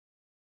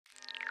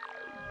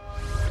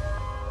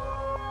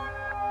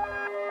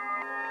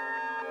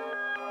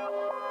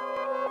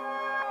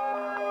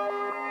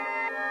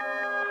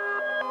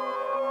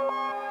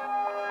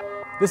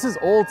This is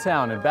Old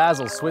Town in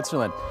Basel,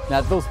 Switzerland.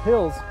 Now those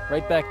hills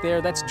right back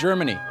there, that's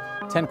Germany.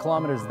 10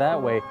 kilometers that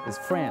way is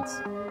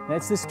France. And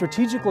it's this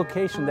strategic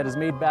location that has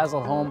made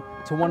Basel home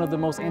to one of the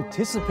most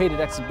anticipated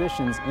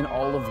exhibitions in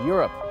all of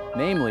Europe,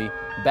 namely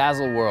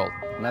Baselworld.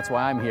 And that's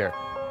why I'm here,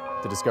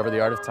 to discover the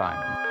art of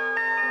time.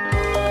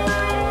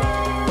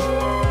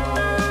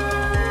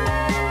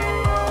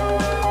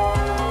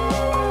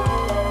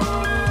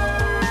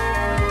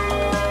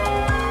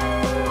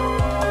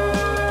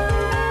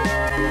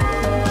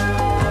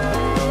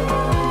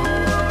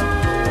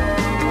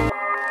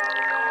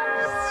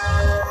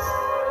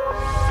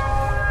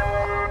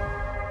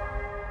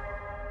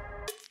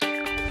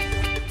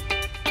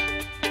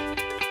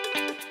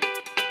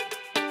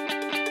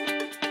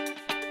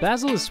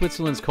 Basel is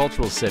Switzerland's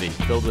cultural city,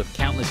 filled with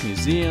countless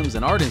museums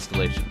and art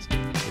installations.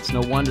 It's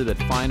no wonder that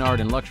fine art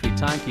and luxury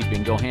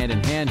timekeeping go hand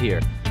in hand here.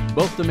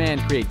 Both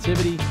demand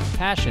creativity,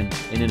 passion,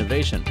 and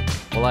innovation.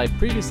 While I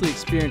previously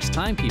experienced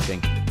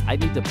timekeeping, I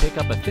need to pick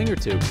up a thing or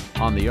two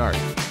on the art.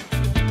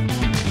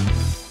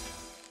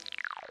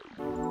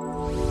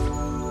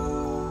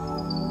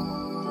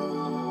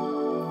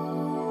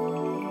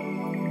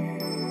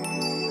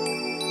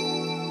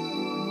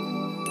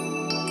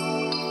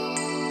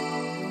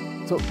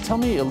 So tell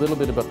me a little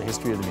bit about the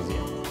history of the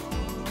museum.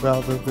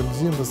 Well, the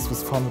museum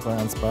was founded by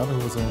Baselworld, who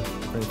was a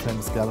very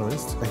famous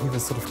gallerist. He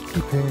was sort of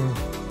keeping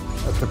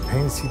the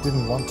paintings he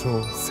didn't want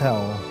to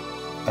sell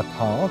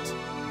apart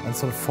and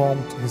sort of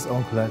formed his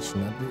own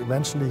collection. And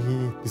eventually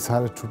he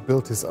decided to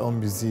build his own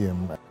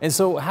museum. And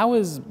so how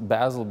has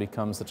Basel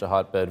become such a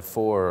hotbed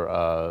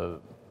for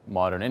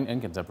modern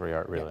and contemporary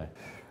art, really?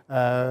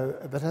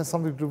 That has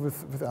something to do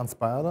with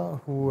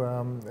Baselworld, who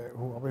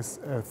always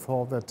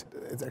thought that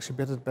it's actually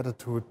better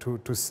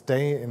to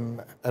stay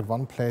at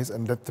one place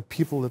and let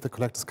the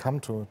collectors come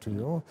to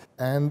you.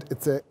 And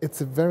it's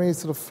a very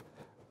sort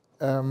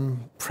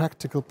of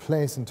practical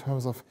place in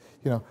terms of,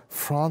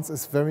 France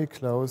is very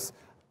close.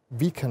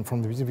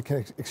 From the museum, we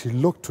can actually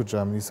look to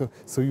Germany. So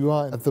you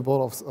are at the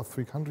border of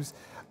three countries.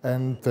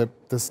 And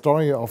the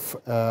story of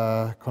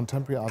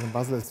contemporary art in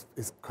Basel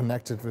is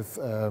connected with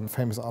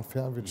famous art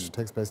fair, which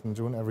takes place in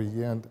June every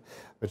year, and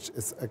which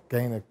is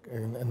again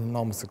an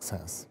enormous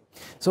success.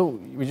 So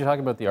when you talk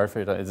about the art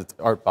fair, it's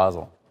Art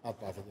Basel. Art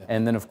Basel, yeah.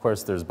 And then of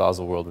course there's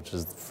Baselworld, which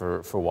is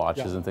for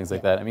watches and things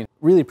like that. I mean,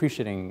 really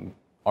appreciating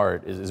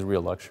art is a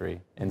real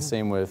luxury, and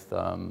same with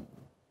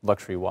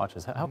luxury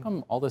watches. How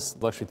come all this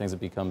luxury things have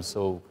become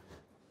so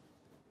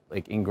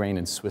ingrained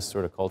in Swiss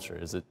sort of culture?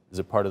 Is it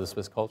part of the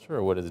Swiss culture,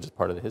 or what is it, just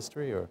part of the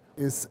history? Or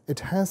it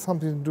has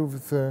something to do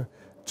with the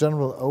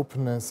general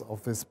openness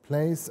of this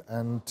place,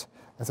 and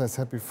as I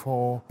said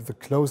before, the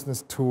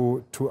closeness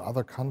to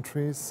other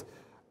countries,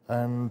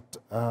 and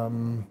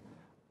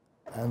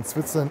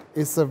Switzerland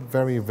is a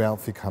very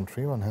wealthy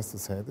country, one has to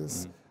say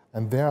this,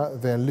 and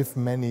there live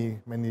many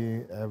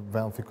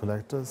wealthy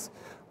collectors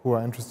who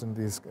are interested in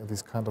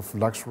these kind of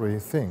luxury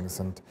things.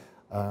 And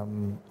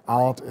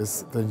art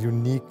is the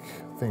unique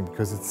thing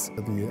because it's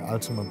the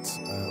ultimate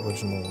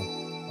original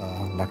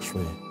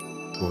luxury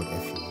good,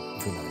 if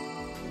you like.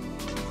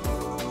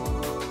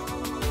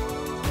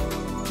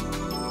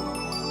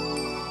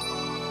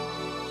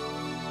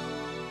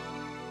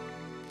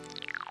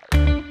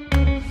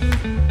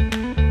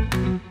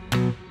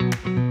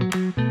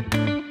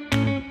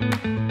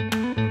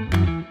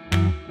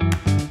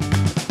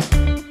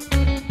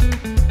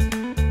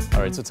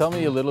 All right, so tell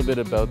me a little bit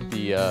about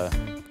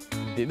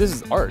this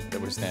is art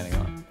that we're standing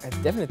on.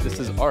 Definitely. This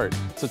is art.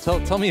 So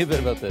tell me a bit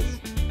about this.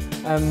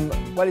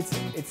 Well,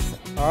 it's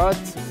art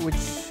which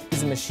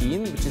is a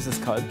machine, which is a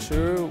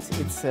sculpture.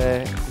 It's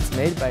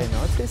made by an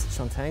artist,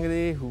 Jean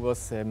Tinguely, who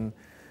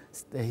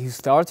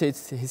started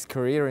his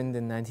career in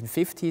the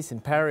 1950s in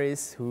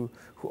Paris, who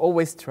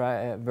always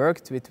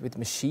worked with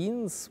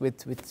machines,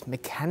 with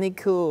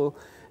mechanical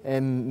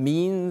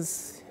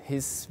means.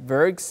 His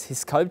works, his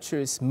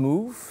sculptures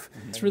move.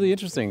 It's really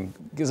interesting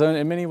because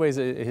in many ways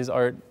his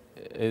art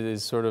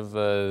is sort of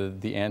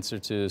the answer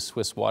to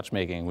Swiss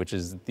watchmaking, which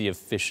is the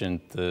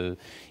efficient,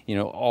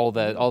 all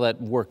that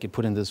work you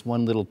put in this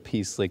one little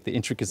piece, like the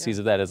intricacies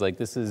of that is like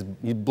he's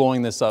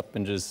blowing this up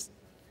and just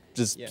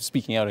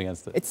speaking out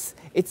against it.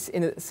 It's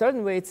in a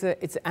certain way it's an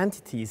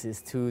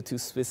antithesis to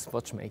Swiss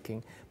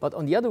watchmaking, but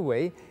on the other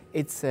way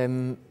it's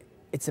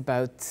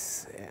about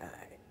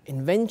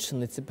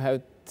invention. It's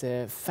about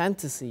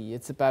fantasy.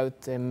 It's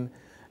about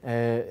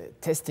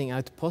testing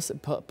out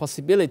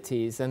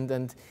possibilities,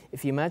 and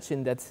if you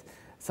imagine that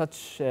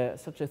such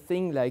a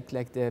thing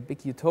like the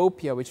big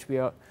utopia which we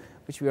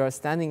are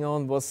standing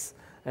on was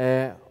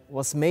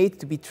made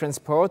to be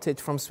transported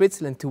from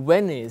Switzerland to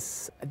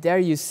Venice. There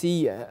you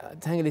see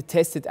Tinguely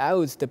tested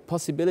out the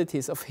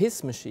possibilities of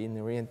his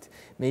machinery, and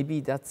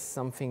maybe that's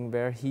something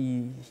where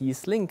he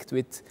is linked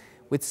with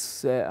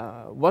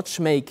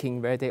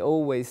watchmaking, where they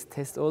always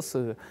test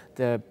also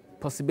the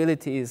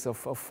possibilities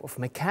of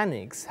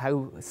mechanics,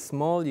 how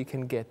small you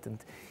can get,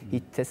 and he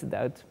tested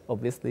out,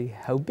 obviously,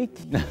 how big.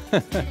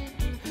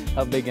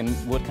 How big and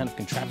what kind of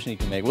contraption you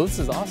can make. Well, this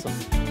is awesome.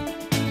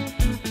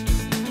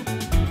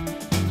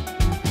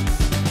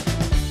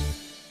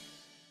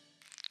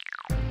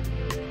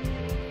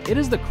 It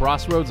is the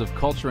crossroads of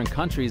culture and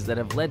countries that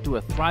have led to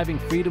a thriving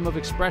freedom of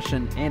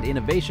expression and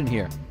innovation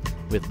here.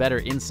 With better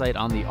insight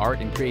on the art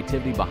and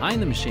creativity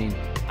behind the machine,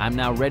 I'm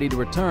now ready to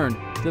return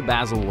to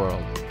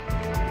Baselworld.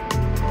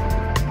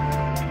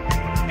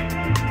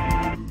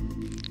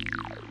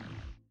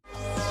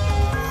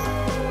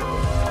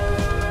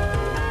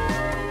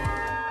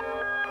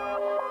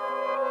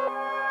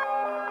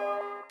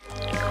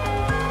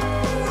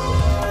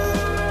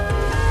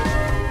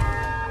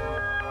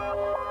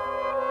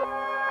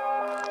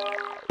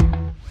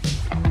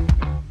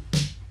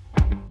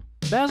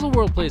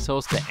 Baselworld plays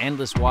host to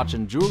endless watch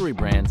and jewelry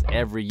brands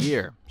every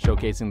year,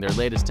 showcasing their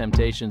latest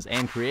temptations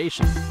and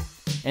creations.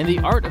 And the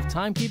art of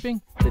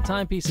timekeeping, the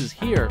timepieces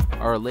here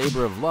are a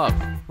labor of love,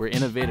 where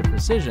innovative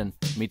precision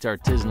meets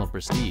artisanal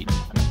prestige.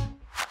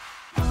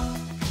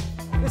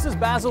 This is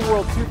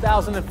Baselworld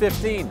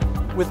 2015.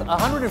 With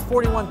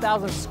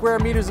 141,000 square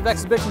meters of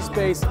exhibition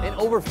space and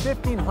over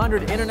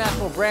 1,500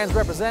 international brands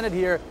represented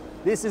here,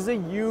 this is a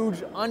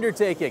huge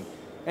undertaking.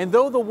 And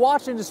though the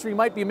watch industry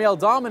might be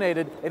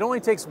male-dominated, it only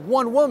takes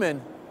one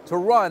woman to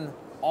run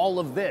all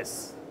of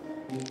this.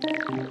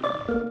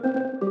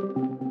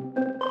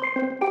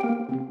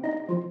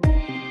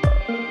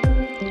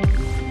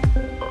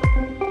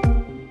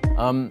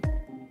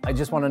 I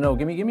just want to know,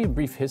 give me a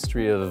brief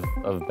history of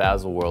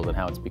Baselworld and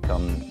how it's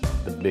become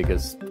the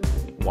biggest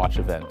watch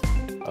event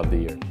of the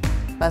year.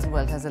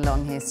 Baselworld has a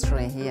long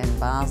history here in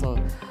Basel.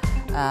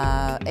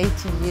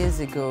 80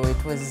 years ago,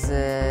 it was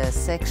a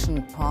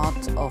section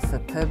part of a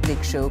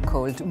public show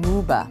called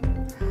MUBA,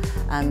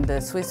 and the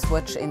Swiss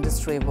watch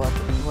industry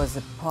was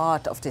a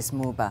part of this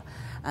MUBA.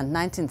 And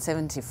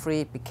 1973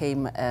 it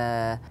became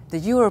the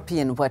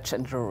European Watch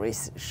and Jewelry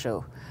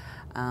Show.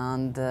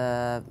 And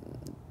the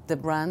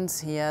brands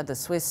here, the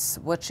Swiss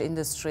watch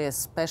industry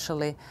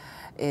especially,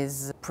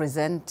 is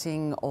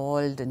presenting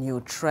all the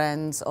new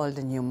trends, all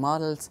the new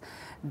models.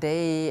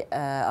 They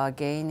are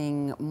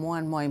gaining more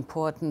and more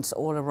importance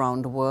all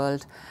around the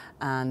world,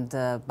 and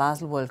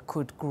Baselworld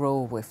could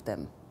grow with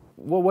them.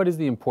 Well, what is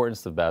the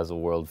importance of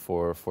Baselworld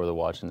for the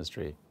watch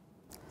industry?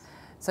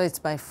 So it's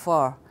by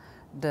far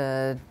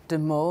the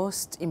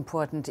most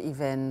important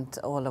event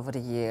all over the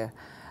year.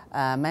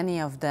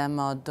 Many of them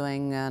are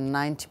doing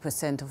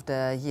 90% of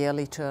the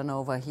yearly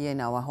turnover here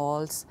in our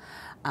halls.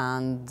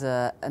 And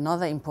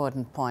another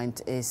important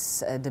point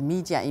is the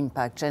media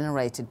impact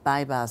generated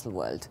by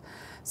Baselworld.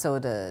 So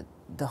the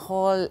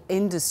whole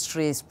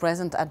industry is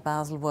present at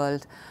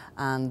Baselworld,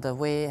 and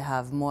we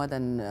have more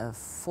than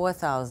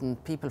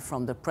 4,000 people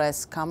from the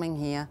press coming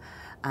here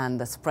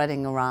and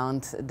spreading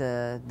around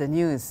the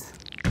news.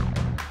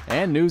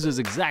 And news is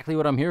exactly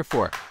what I'm here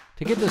for.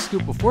 To get the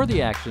scoop before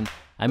the action,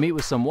 I meet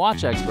with some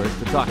watch experts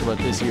to talk about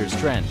this year's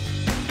trend.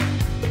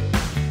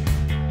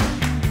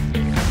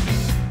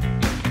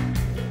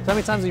 How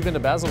many times have you been to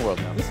Baselworld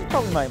now? This is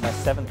probably my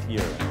 7th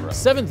year in a row.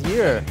 Seventh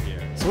year?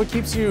 So what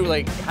keeps you,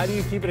 like, how do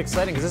you keep it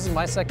exciting? Because this is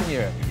my 2nd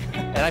year,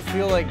 and I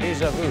feel like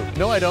deja vu.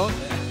 No, I don't.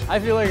 I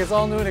feel like it's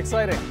all new and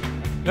exciting.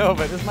 No,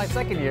 but this is my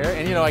 2nd year,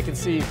 and you know, I can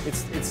see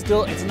it's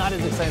not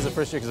as exciting as the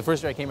first year, because the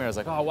first year I came here, I was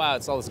like, oh wow,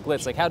 it's all this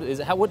glitz. Like,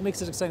 what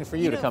makes it exciting for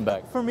you to come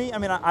back? For me, I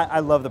mean, I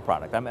love the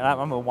product. I mean,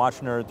 I'm a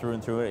watch nerd through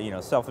and through. You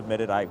know,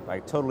 self-admitted. I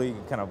totally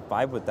kind of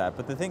vibe with that.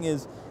 But the thing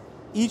is,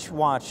 each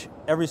watch,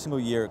 every single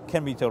year,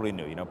 can be totally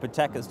new. You know,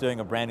 Patek is doing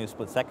a brand new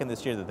split second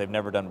this year that they've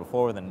never done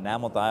before with an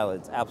enamel dial.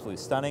 It's absolutely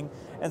stunning.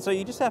 And so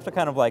you just have to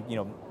kind of like, you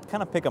know,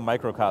 kind of pick a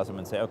microcosm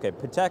and say, okay,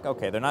 Patek,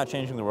 okay, they're not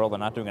changing the world, they're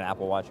not doing an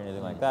Apple Watch or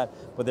anything like that,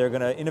 but they're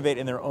going to innovate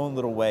in their own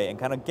little way and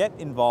kind of get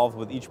involved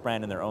with each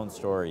brand in their own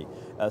story.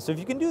 So if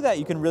you can do that,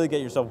 you can really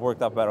get yourself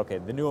worked up about, okay,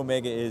 the new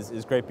Omega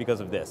is great because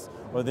of this,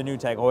 or the new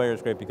Tag Heuer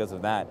is great because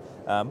of that.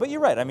 But you're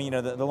right. I mean, you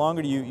know, the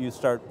longer you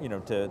start, you know,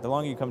 the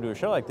longer you come to a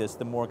show like this,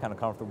 the more kind of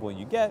comfortable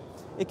you get.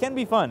 It can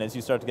be fun as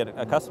you start to get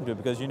accustomed to it,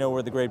 because you know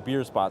where the great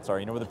beer spots are,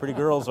 you know where the pretty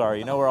girls are,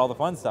 you know where all the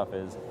fun stuff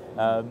is.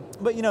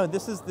 But you know,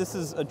 this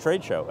is a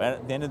trade show.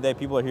 At the end of the day,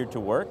 people are here to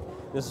work.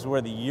 This is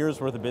where the year's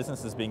worth of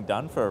business is being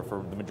done for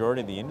the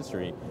majority of the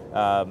industry.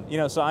 You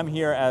know, so I'm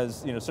here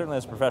as, you know, certainly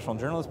as a professional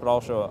journalist, but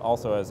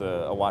also as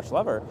a watch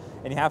lover.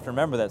 And you have to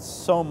remember that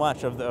so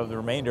much of the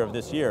remainder of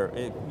this year,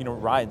 you know,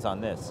 rides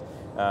on this.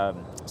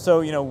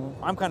 So, you know,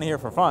 I'm kind of here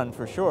for fun,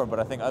 for sure, but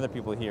I think other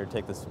people here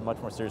take this much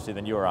more seriously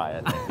than you or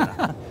I.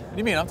 What do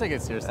you mean? I'm taking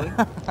it seriously.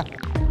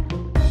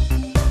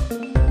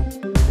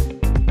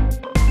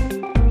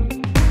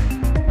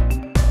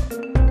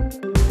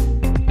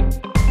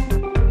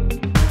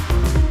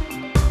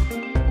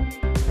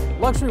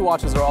 Luxury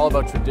watches are all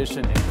about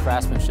tradition and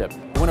craftsmanship.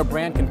 When a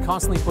brand can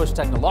constantly push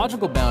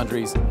technological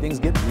boundaries, things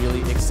get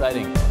really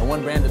exciting. And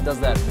one brand that does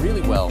that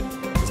really well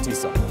is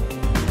Tissot.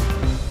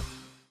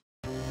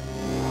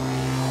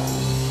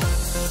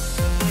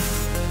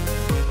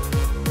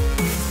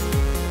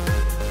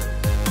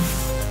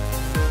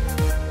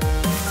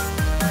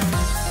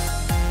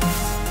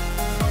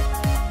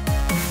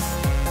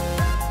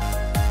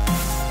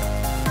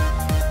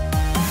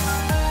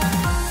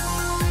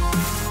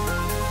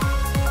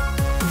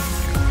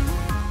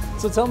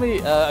 So tell me,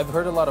 I've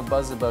heard a lot of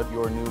buzz about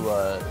your new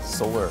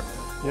solar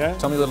Yeah.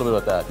 Tell me a little bit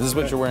about that. This is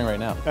what you're wearing right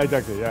now.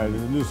 Exactly. Yeah. The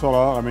new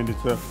solar. I mean,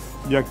 it's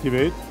you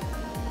activate,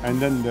 and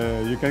then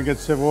you can get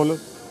several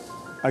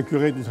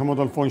accurate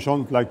instrumental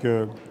functions like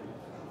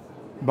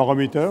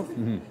barometer,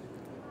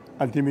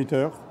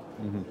 altimeter,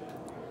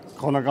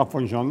 chronograph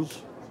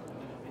functions,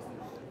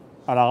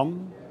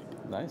 alarm,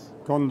 Nice.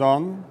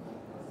 countdown,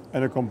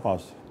 and a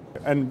compass.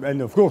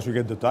 And of course you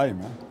get the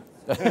time.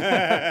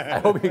 I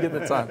hope you get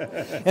the time.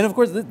 And of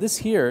course, this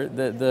here,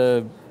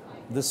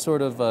 this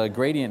sort of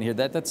gradient here,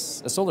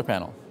 that's a solar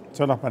panel.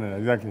 Solar panel,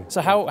 exactly.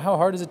 So how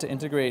hard is it to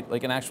integrate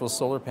like an actual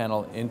solar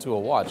panel into a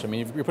watch? I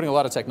mean, you're putting a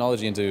lot of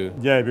technology into...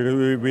 Yeah,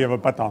 because we have a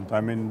patent.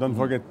 I mean, don't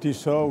forget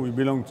Tissot, we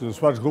belong to the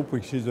Swatch Group,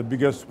 which is the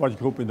biggest watch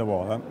group in the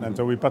world. And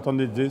so we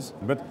patented this.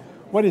 But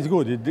what is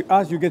good,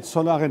 as you get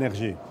solar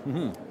energy,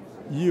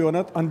 you are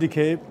not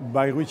handicapped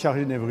by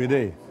recharging every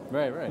day.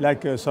 Right.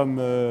 Like some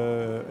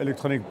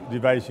electronic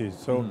devices.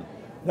 So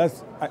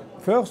that's,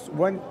 first,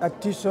 when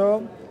at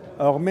Tissot,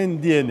 our main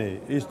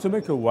DNA is to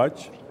make a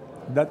watch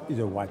that is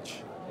a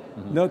watch,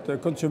 not a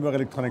consumer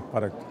electronic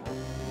product.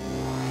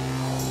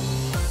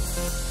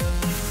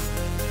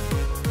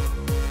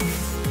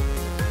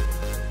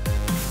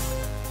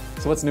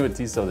 So what's new at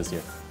Tissot this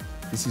year?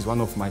 This is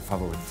one of my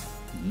favorites.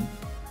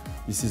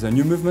 This is a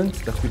new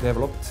movement that we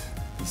developed.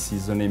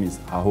 The name is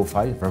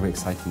AHO5, very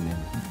exciting name.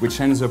 We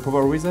changed the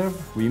power reserve,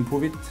 we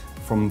improve it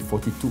from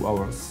 42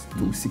 hours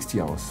to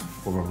 60 hours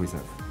power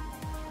reserve.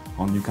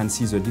 And you can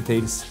see the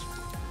details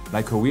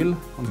like a wheel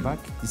on the back.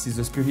 This is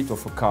the spirit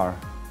of a car.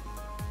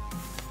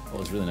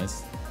 Oh, it's really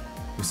nice.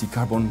 You see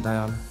carbon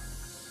dial,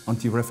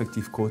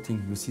 anti-reflective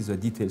coating, you see the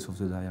details of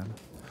the dial.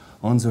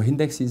 And the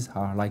indexes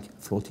are like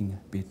floating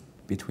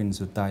between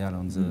the dial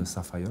and the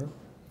sapphire.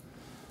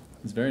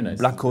 It's very nice.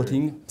 Black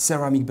coating,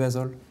 ceramic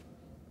bezel,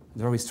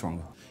 very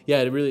strong.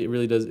 Yeah, it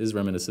really is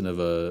reminiscent of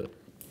a...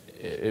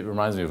 It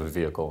reminds me of a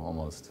vehicle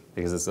almost,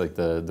 because it's like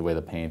the way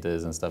the paint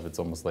is and stuff. It's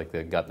almost like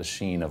they got the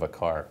sheen of a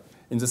car.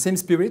 In the same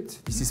spirit,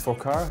 this is for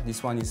car,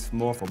 this one is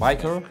more for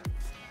biker.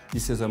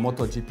 This is a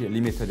MotoGP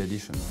limited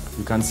edition.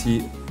 You can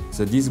see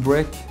the disc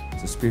brake,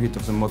 the spirit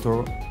of the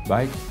motor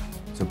bike,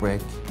 the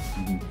brake.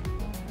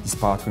 This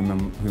part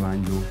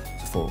remind you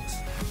the forks.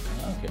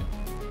 Okay.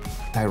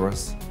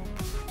 Tires,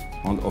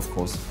 and of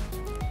course,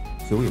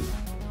 the wheel.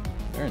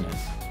 Very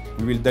nice.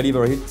 We will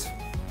deliver it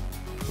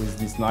with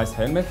this nice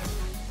helmet.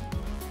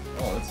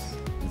 Oh,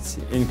 It's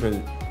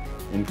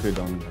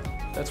incredible.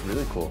 that's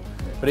really cool.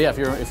 But yeah, if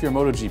you're a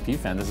MotoGP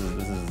fan, this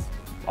is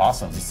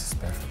awesome. This is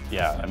perfect.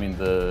 Yeah, I mean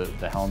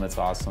the helmet's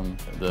awesome.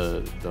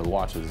 The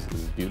watch is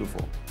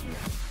beautiful.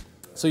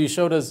 So you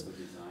showed us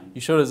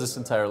this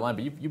entire line,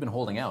 but you've been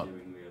holding out.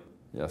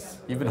 Yes.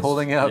 You've been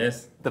holding out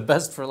Yes. the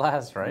best for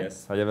last, right?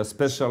 Yes. I have a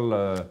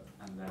special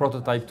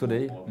prototype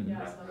today.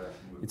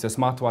 It's a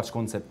smartwatch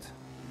concept.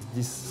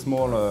 This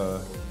small,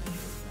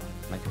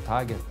 like a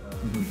tag.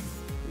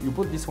 You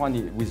put this one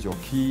with your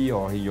key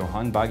or in your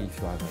handbag if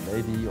you have a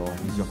lady, or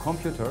with your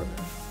computer.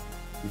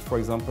 If, for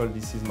example,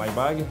 this is my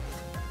bag.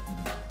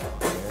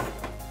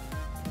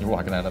 You're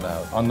walking out of the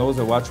house. And now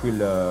the watch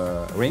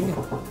will ring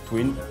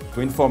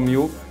to inform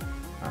you.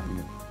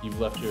 You've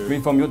left your... To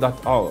inform you that,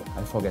 oh,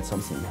 I forget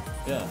something.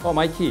 Yeah. Oh,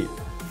 my key.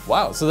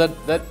 Wow, so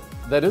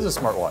that is a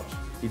smartwatch.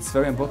 It's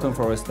very important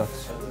for us that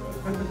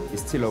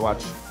it's still a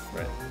watch.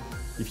 Right.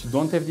 If you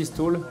don't have this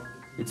tool,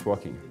 it's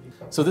working.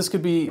 So this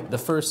could be the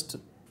first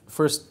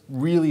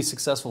really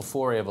successful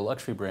foray of a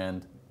luxury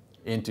brand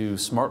into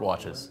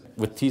smartwatches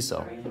with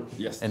Tissot.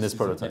 Yes. And this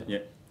prototype. Yeah.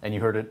 And you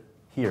heard it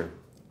here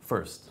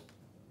first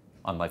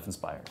on Life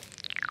Inspired.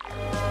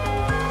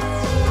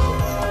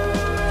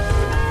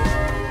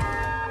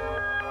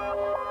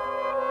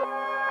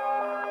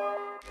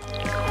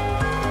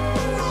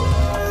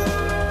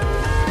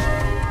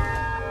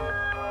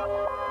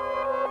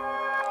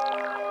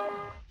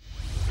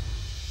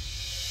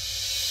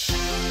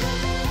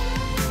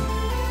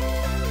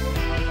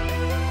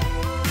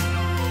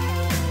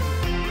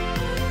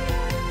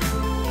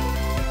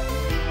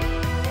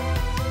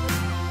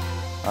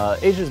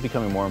 Asia is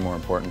becoming more and more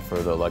important for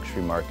the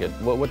luxury market.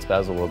 What's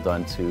Baselworld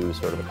done to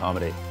sort of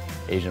accommodate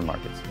Asian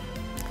markets?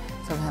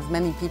 So we have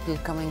many people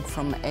coming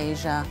from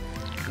Asia,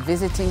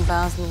 visiting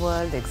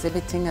Baselworld,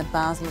 exhibiting at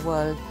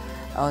Baselworld.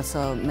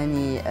 Also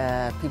many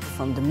people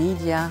from the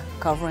media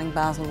covering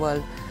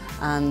Baselworld.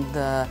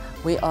 And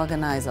we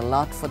organize a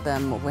lot for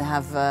them. We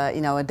have,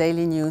 in our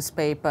daily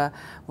newspaper,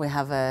 we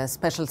have a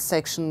special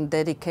section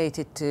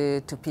dedicated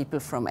to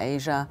people from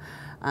Asia.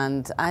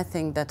 And I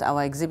think that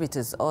our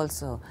exhibitors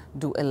also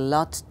do a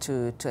lot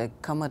to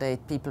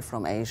accommodate people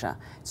from Asia.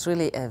 It's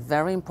really a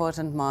very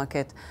important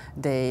market.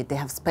 They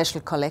have special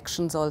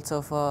collections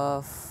also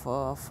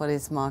for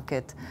this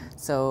market.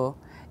 So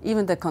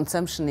even the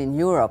consumption in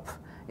Europe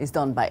is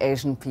done by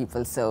Asian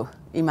people, so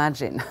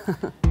imagine.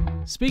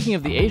 Speaking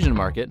of the Asian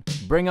market,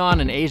 bring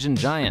on an Asian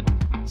giant.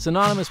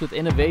 Synonymous with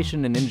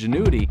innovation and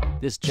ingenuity,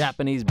 this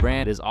Japanese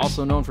brand is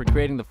also known for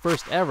creating the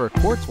first ever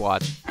quartz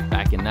watch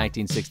back in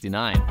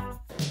 1969.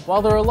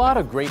 While there are a lot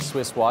of great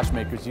Swiss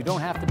watchmakers, you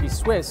don't have to be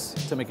Swiss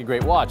to make a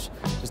great watch.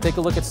 Just take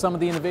a look at some of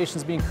the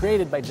innovations being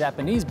created by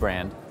Japanese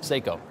brand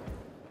Seiko.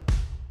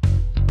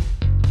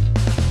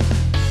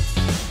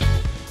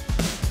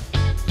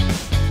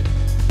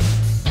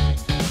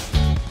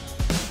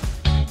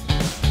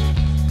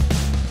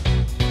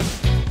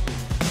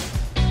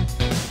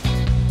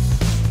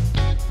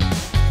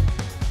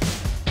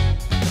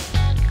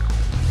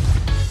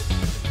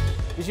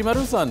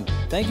 Ishimaru-san,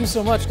 thank you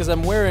so much, because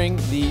I'm wearing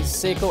the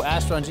Seiko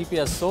Astron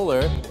GPS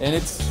Solar, and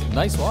it's a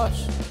nice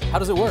watch. How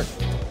does it work?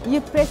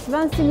 You press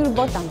one single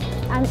button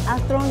and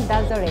Astron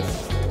does the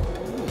rest.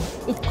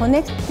 It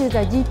connects to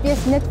the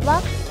GPS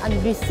network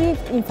and receives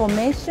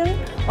information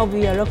of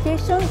your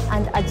location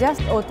and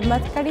adjusts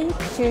automatically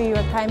to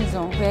your time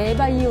zone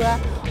wherever you are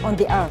on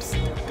the Earth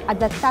at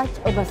the touch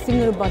of a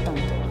single button.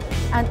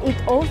 And it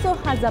also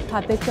has a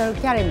perpetual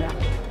calendar.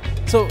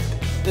 So,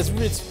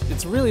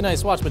 it's a really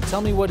nice watch, but tell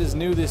me what is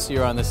new this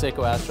year on the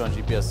Seiko Astron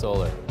GPS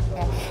Solar.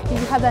 We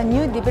have a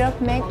new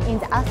development in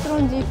the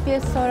Astron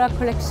GPS Solar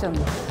collection.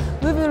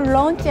 We will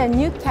launch a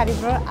new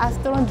caliber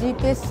Astron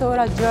GPS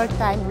Solar Dual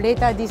Time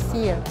later this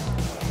year.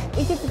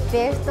 It is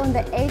based on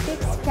the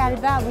 8X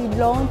caliber we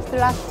launched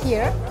last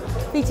year,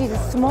 which is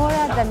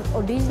smaller than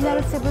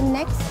original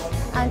 7X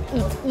and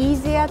it's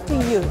easier to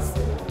use.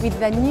 With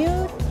the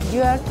new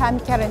Dual Time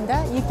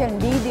calendar, you can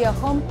read your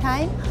home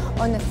time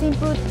on a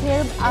simple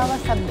 12-hour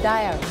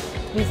sub-dial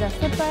with a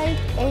separate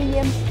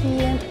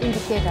AM/PM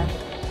indicator.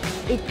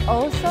 It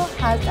also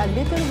has a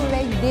little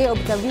gray day of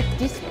the week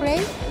display,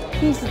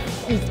 which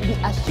is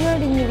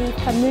reassuringly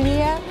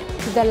familiar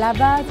to the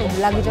lovers of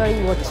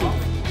luxury watches.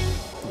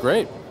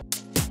 Great.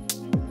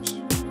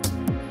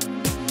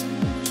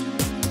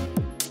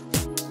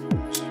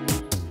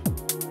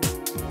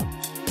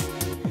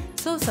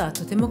 操作は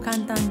とても簡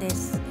単で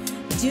す。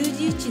十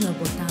字位置の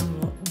ボタン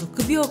を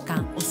6秒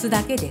間押す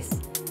だけです。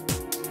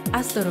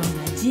アストロンが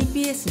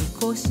GPS に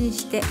更新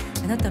して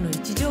あなたの位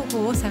置情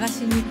報を探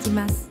しに行き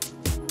ます。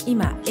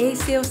今、衛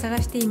星を探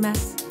していま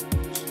す。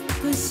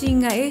分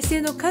身が衛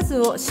星の数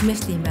を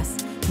示しています。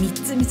3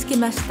つ見つけ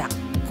ました。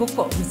5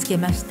個見つけ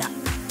ました。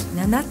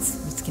7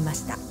つ見つけま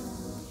した。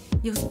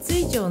4つ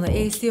以上の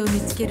衛星を見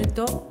つける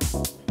と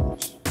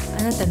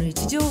あなたの位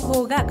置情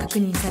報が確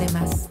認され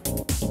ます。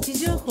位置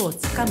情報を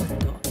つかむ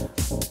と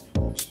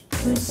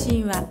分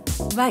身は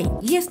Y、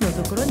イエスの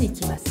ところに行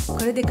きます。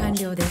これで完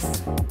了で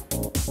す。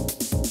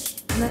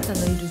あなた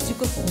のいる時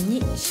刻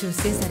に修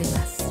正され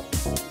ます。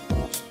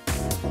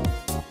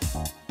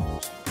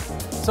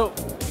So,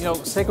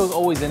 Seiko's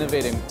always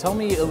innovating. Tell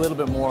me a little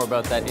bit more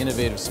about that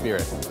innovative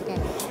spirit. Okay.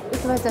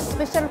 It was a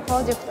special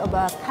project of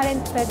our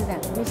current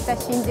president, Mr.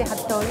 Shinji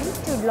Hattori,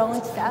 to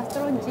launch the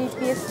Astron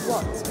GPS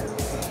watch.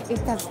 It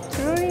has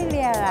truly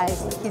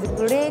realized his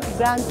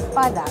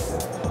great-grandfather,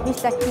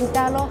 Mr.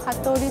 Kintaro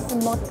Hattori's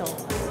motto,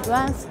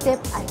 one step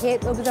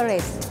ahead of the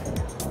rest.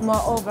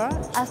 Moreover,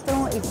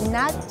 Astron is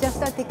not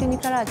just a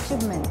technical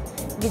achievement.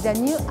 With the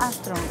new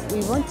Astron,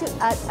 we want to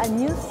add a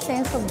new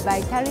sense of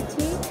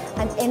vitality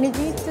and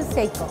energy to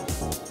Seiko.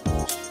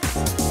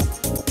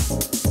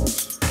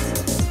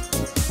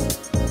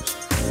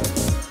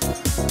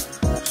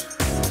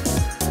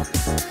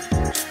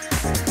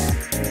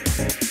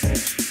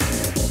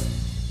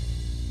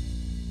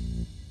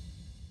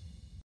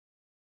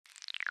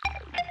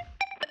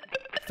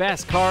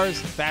 Fast cars,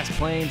 fast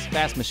planes,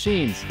 fast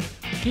machines.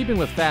 Keeping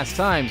with fast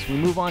times, we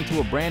move on to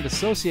a brand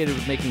associated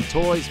with making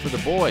toys for the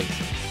boys.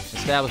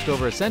 Established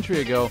over a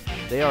century ago,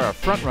 they are a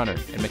frontrunner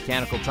in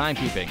mechanical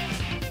timekeeping.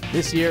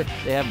 This year,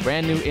 they have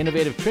brand new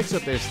innovative tricks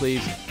up their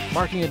sleeves,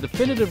 marking a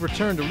definitive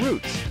return to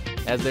roots.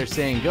 As their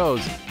saying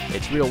goes,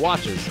 it's real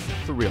watches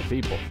for real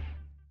people.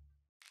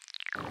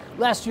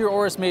 Last year,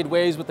 Oris made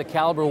waves with the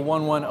Caliber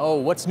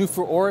 110. What's new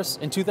for Oris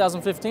in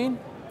 2015?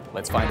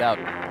 Let's find out.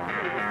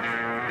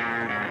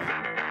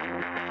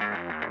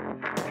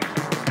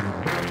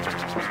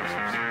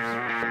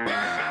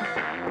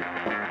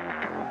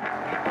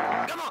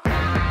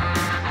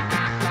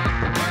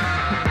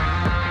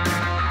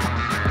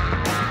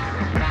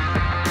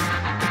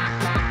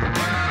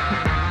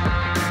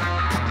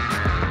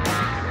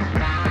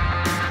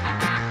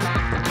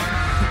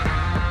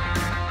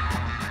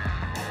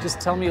 Just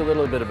tell me a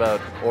little bit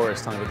about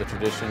Oris, tell me about the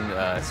tradition,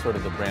 sort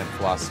of the brand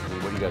philosophy,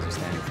 what you guys are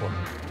standing for.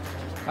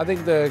 I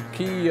think the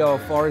key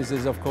of Oris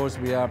is, of course,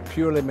 we are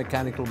purely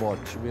mechanical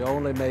watch. We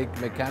only make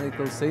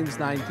mechanical since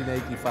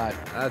 1985.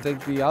 I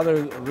think the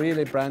other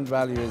really brand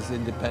value is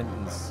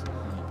independence,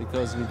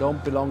 because we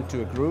don't belong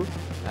to a group,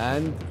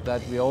 and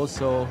that we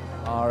also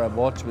are a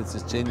watch which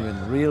is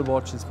genuine, real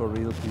watches for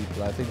real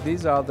people. I think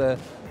these are the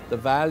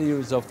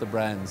values of the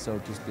brand, so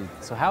to speak.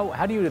 So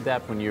how do you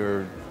adapt when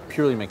you're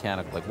purely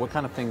mechanical? Like, what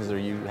kind of things are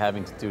you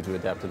having to do to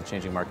adapt to the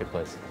changing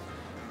marketplace?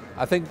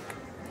 I think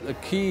the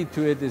key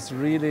to it is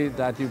really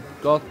that you've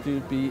got to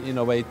be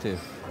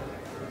innovative.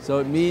 So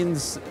it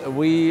means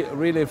we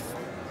really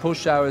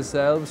push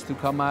ourselves to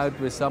come out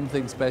with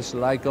something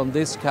special. Like on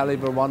this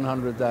Caliber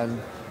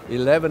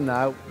 111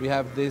 now, we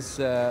have this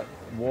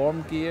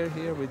warm gear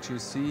here, which you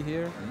see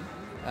here.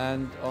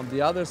 And on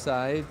the other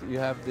side, you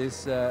have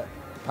this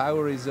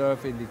power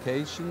reserve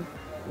indication,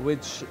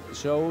 which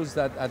shows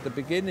that at the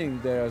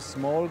beginning there are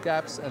small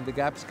gaps and the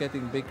gaps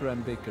getting bigger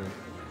and bigger.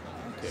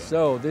 Okay.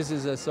 So this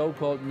is a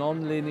so-called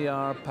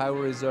non-linear power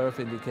reserve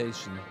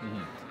indication.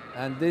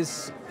 And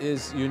this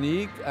is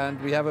unique,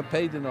 and we have a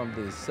patent on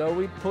this. So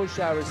we push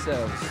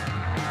ourselves.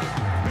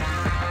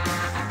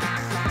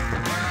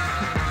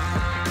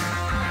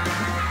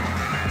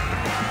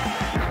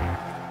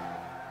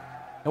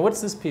 Now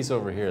what's this piece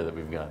over here that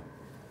we've got?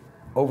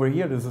 Over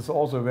here, this is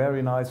also a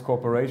very nice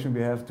cooperation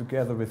we have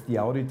together with the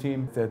Audi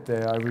team. That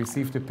I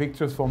received the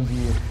pictures from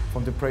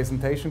the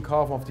presentation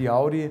car of the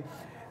Audi,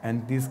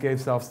 and this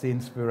gives us the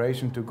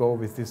inspiration to go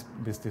with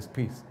this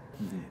piece.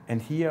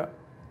 And here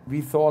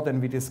we thought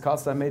and we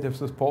discussed. I made a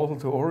proposal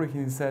to Ulrich,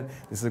 and he said,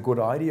 "This is a good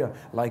idea.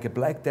 Like a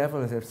black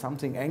devil, there's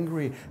something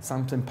angry,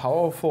 something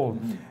powerful."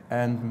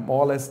 And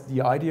more or less,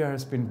 the idea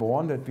has been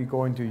born that we're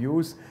going to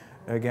use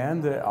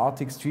again the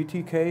Artix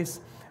GT case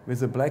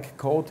with a black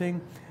coating.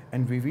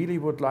 And we really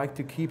would like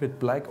to keep it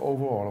black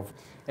overall.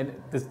 And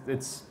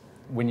it's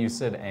when you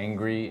said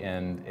angry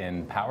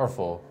and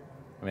powerful,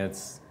 I mean,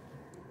 that's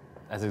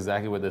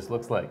exactly what this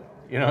looks like.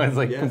 You know, it's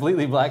like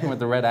completely black and with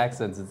the red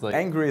accents. It's like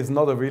angry is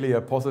not really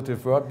a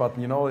positive word, but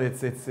you know,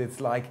 it's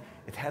like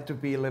it had to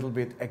be a little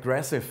bit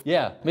aggressive.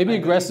 Yeah, maybe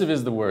aggressive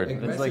is the word.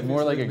 It's like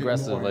more like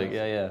aggressive. Like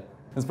yeah.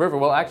 It's perfect.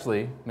 Well,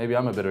 actually, maybe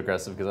I'm a bit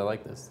aggressive because I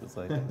like this. It's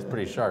like it's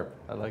pretty sharp.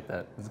 I like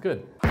that. It's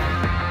good.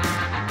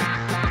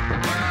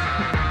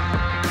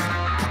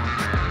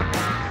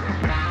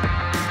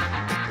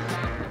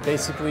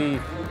 Basically,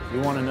 we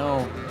want to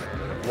know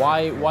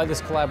why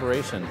this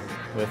collaboration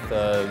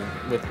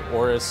with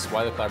Oris.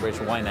 Why the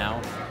collaboration? Why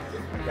now?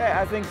 Yeah,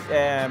 I think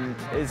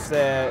it's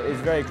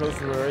very close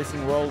to the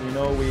racing world. You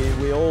know,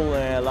 we all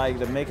like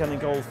the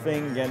mechanical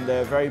thing and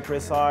very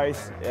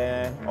precise.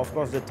 Of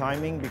course, the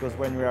timing, because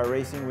when we are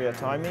racing, we are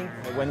timing.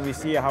 When we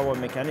see how our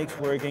mechanics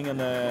working on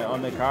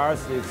the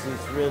cars,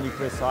 it's really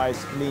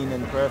precise, clean,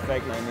 and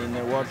perfect. And in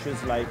the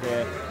watches, like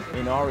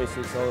in Oris,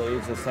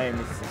 it's the same.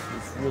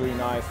 It's really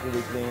nice,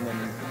 really clean, and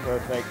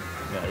perfect.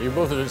 Yeah, you're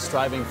both just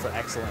striving for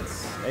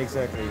excellence.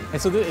 Exactly.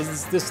 And so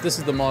this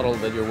is the model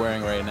that you're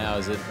wearing right now.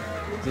 Is it?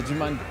 Did you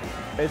mind?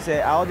 It's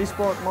an Audi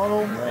Sport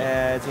model.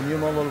 It's a new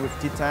model with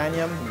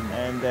titanium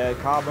and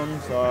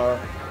carbon. So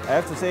I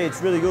have to say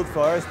it's really good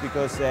for us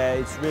because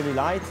it's really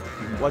light.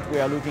 What we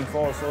are looking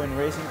for also in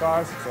racing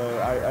cars. So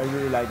I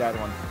really like that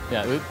one.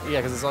 Yeah,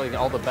 because it's like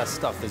all the best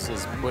stuff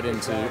is put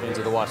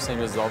into the watch. Same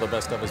as all the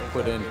best stuff is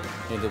put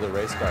into the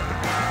race car.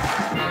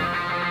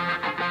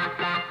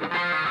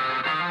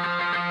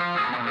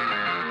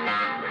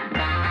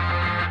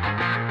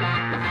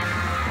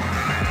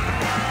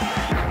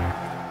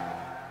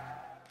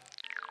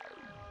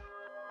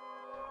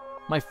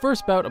 My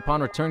first bout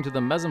upon return to the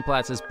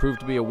Mezzenplatz has proved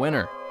to be a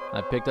winner.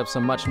 I picked up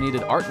some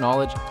much-needed art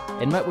knowledge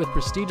and met with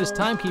prestigious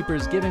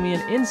timekeepers giving me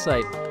an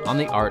insight on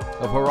the art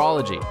of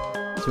horology.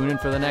 Tune in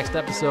for the next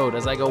episode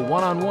as I go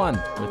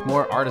one-on-one with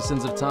more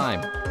artisans of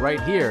time,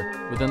 right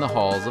here within the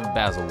halls of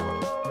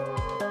Baselworld.